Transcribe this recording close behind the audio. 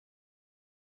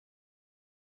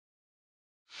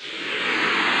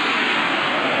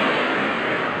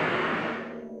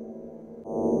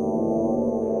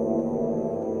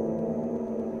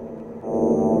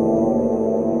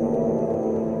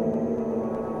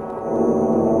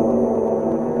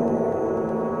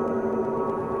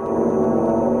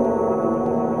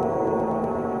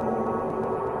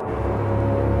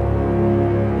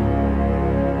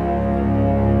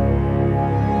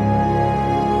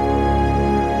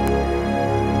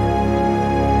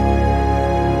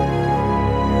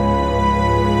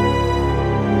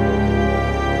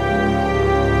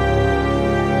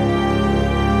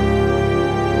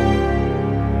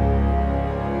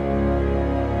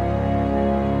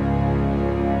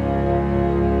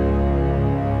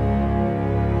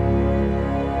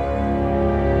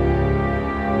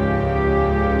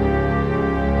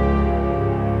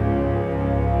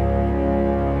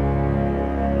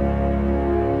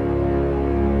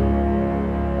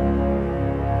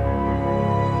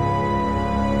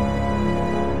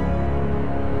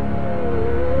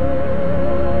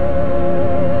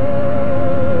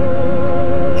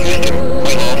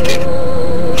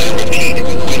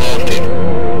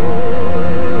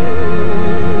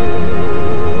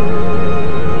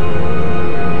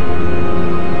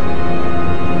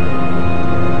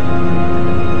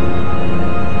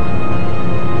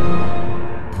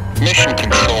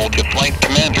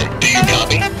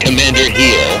Commander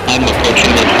here. I'm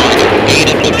approaching the target. Gain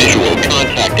us a visual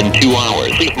contact in 2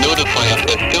 hours. Please notify us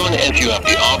as soon as you have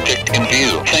the object in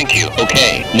view. Thank you.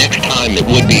 Okay, next time it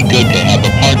would be good to have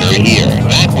a partner here.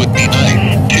 That would be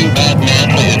nice. Too bad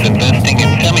NASA is investing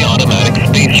in semi-automatic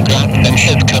spacecraft and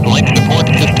has cut life support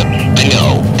systems. I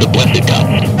know, the blessed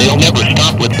guts. They'll never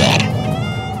stop with that.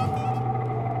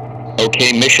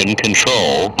 Okay, mission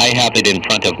control. I have it in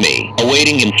front of me.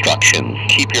 Awaiting instructions.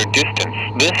 Keep your distance.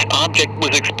 This object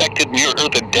was expected near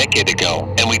Earth a decade ago,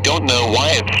 and we don't know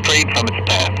why it strayed from its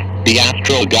path. The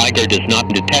Astro Geiger does not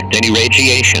detect any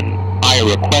radiation. I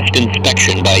request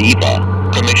inspection by EVA.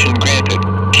 Permission granted.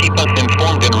 Keep us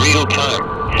informed in real time.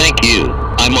 Thank you.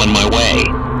 I'm on my way.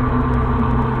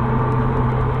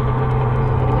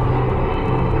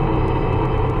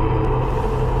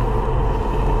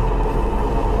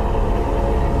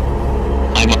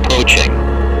 Approaching.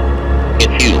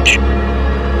 It's huge.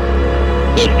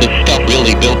 Was this stuff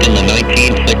really built in the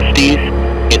 1960s?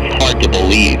 It's hard to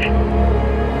believe.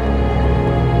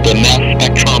 The mass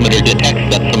spectrometer detects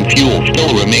that some fuel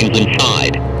still remains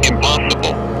inside.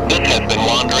 Impossible. This has been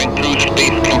wandering through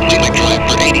space completely dry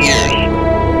for 80 years.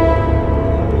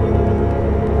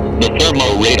 The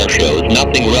thermo radar shows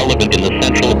nothing relevant in the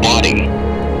central body.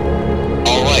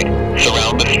 Alright,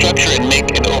 surround the structure and make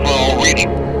an overall reading.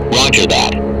 Roger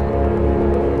that.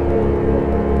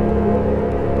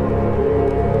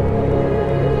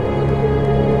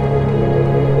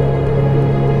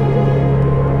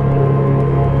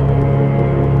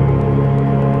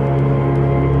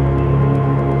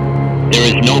 There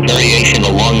is no variation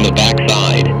along the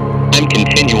backside. I'm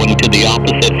continuing to the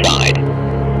opposite side.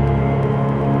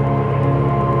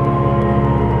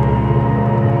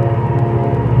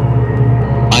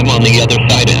 I'm on the other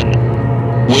side end.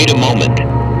 Wait a moment.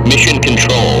 Mission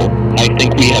control. I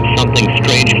think we have something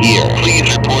strange here. Please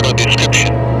report a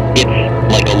description.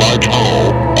 It's like a large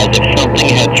hole, as if something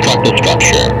had struck the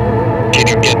structure. Can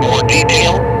you get more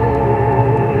detail?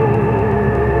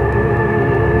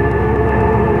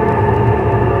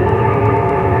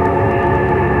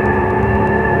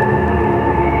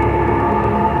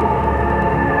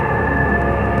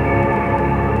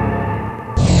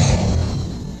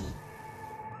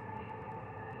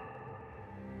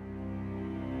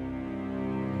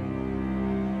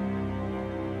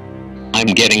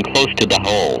 I'm getting close to the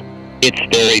hole. It's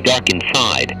very dark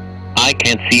inside. I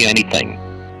can't see anything.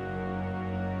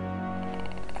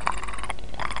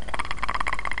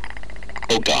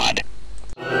 Oh God.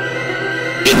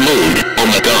 It moved. Oh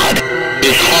my God.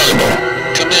 It's horrible.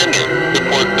 Commander,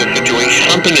 report the situation.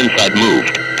 Something inside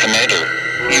moved. Commander,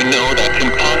 you know that's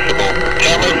impossible.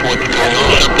 Tell us what's going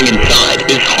on. Something inside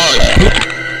is horrible.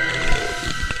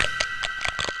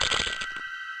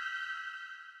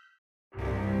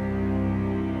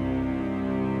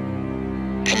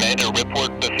 Commander,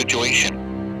 report the situation.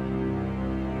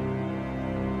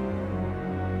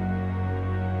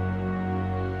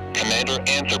 Commander,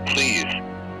 answer please.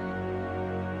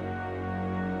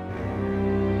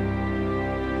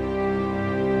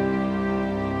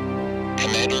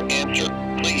 Commander, answer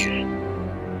please.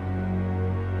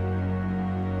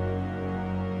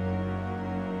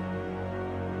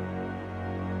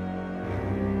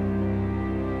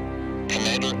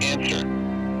 Commander, answer.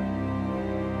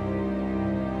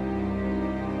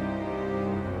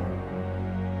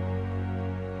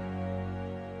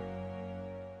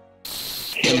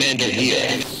 Commander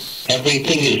here.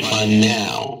 Everything is fine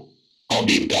now. I'll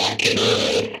be back at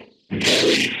Earth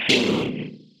very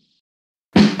soon.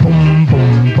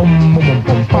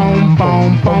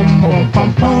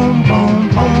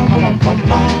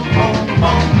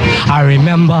 I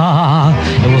remember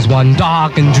it was one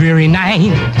dark and dreary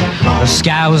night. The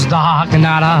sky was dark and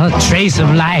not a trace of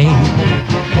light.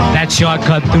 That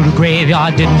shortcut through the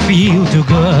graveyard didn't feel too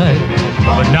good,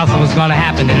 but nothing was gonna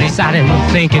happen, at least I didn't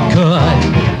think it could.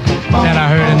 Then I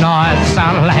heard a noise that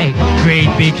sounded like great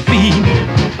big feet.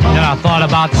 Then I thought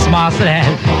about the smarts that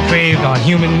craved on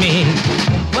human meat.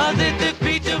 Was it